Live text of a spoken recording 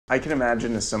I can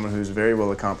imagine as someone who's very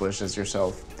well accomplished as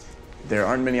yourself, there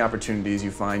aren't many opportunities you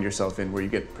find yourself in where you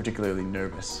get particularly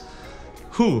nervous.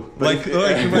 Who? Like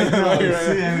right now,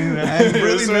 see, I mean, I'm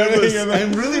really nervous.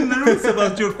 I'm really nervous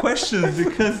about your questions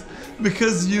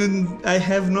because I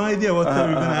have no idea what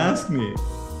you're gonna ask me.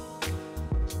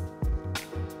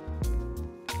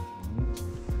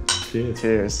 Cheers.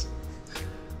 Cheers.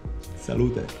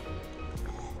 Salute.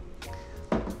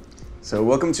 So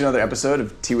welcome to another episode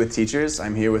of Tea with Teachers.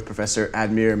 I'm here with Professor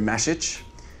Admir Masic,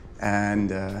 and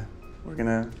we're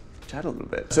gonna chat a little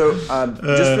bit. So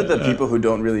just for the people who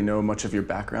don't really know much of your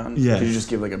background, yes. could you just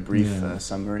give like a brief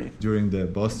summary? During the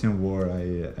Bosnian War,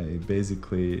 I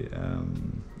basically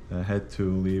had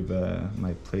to leave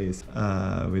my place.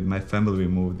 With my family, we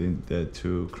moved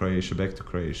to Croatia, back to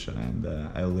Croatia, and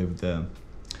I lived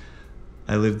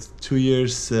 2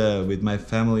 years with my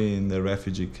family in the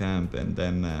refugee camp, and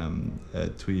then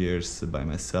 2 years by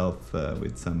myself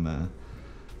with some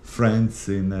friends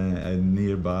in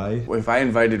nearby. If I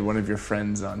invited one of your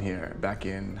friends on here back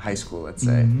in high school, let's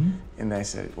say, and I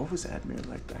said, what was Admir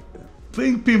like back then?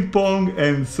 Playing ping pong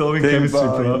and solving chemistry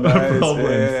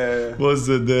problems was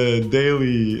the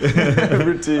daily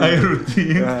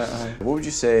routine. What would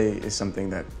you say is something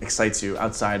that excites you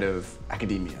outside of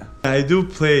academia? I do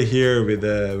play here with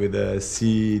a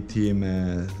C team,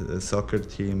 a soccer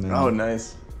team. Oh,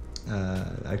 nice.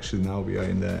 Actually, now we are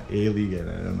in the A League, and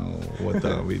I don't know what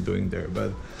are we doing there,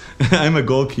 but I'm a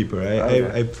goalkeeper.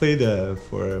 I played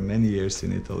for many years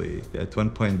in Italy. At one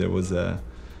point, there was a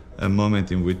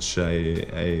moment in which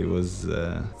I was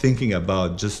thinking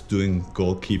about just doing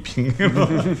goalkeeping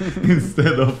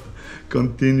instead of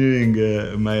continuing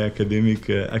my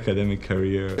academic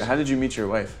career. How did you meet your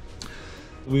wife?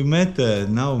 We met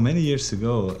now many years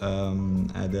ago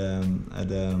at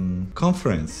a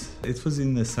conference. It was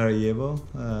in Sarajevo,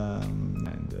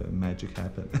 and magic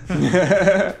happened.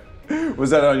 Was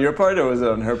that on your part or was it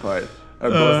on her part?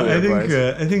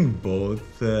 I think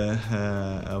both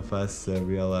of us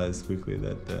realized quickly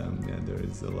that there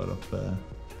is a lot of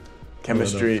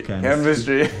chemistry.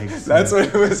 Exactly. That's what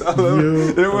it was all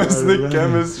about. It was the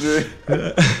chemistry.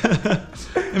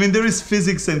 I mean, there is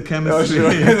physics and chemistry. Oh,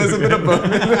 sure. There's a bit of both.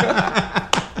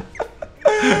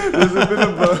 There's a bit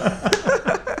of both.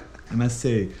 I must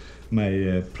say,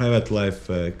 my private life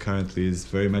currently is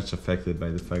very much affected by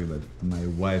the fact that my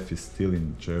wife is still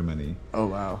in Germany. Oh,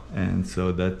 wow. And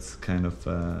so that's kind of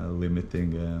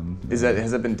limiting. Has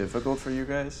that been difficult for you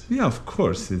guys? Yeah, of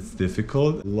course it's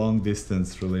difficult. Long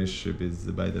distance relationship is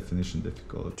by definition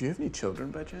difficult. Do you have any children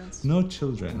by chance? No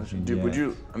children. Would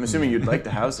you? I'm assuming you'd like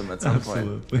to have some at some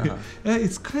Absolutely. point.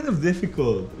 It's kind of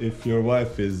difficult if your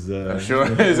wife is sure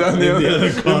is on the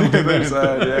other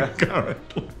side. Yeah.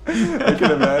 Currently. I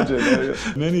can imagine.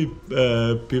 Many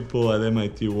people at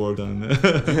MIT worked on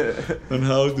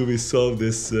how do we solve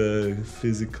this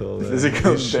physical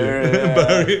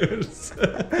barriers.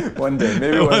 One day,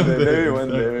 maybe one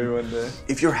day.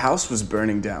 If your house was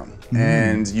burning down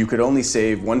and you could only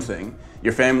save one thing,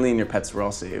 your family and your pets were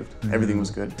all saved, everything was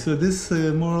good. So this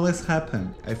more or less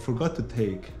happened. I forgot to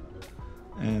take,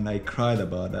 and I cried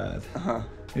about that.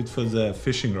 It was a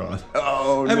fishing rod.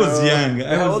 Oh no! I was young.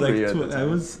 How old were you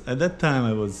at that time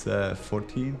I was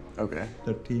 14. Okay.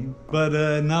 13. But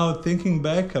now thinking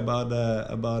back about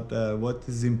what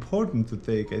is important to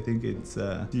take, I think it's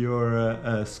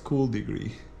your school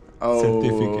degree.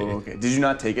 Certificate. Okay. Did you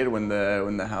not take it when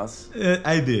the house?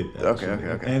 I did. Actually.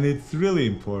 Okay. And it's really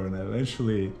important.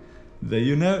 Eventually,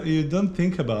 you don't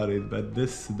think about it, but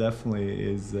this definitely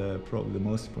is probably the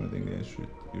most important thing.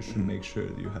 You should make sure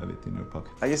that you have it in your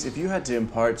pocket. I guess if you had to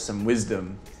impart some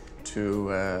wisdom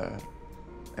to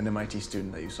an MIT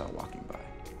student that you saw walking by,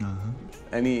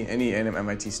 any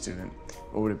MIT student,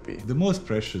 what would it be? The most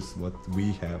precious what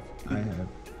we have, I have,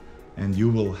 and you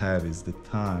will have is the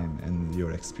time and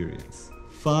your experience.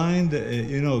 Find,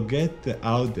 get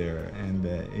out there and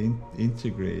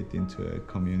integrate into a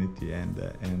community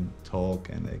and talk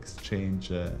and exchange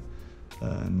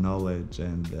knowledge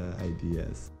and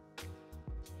ideas.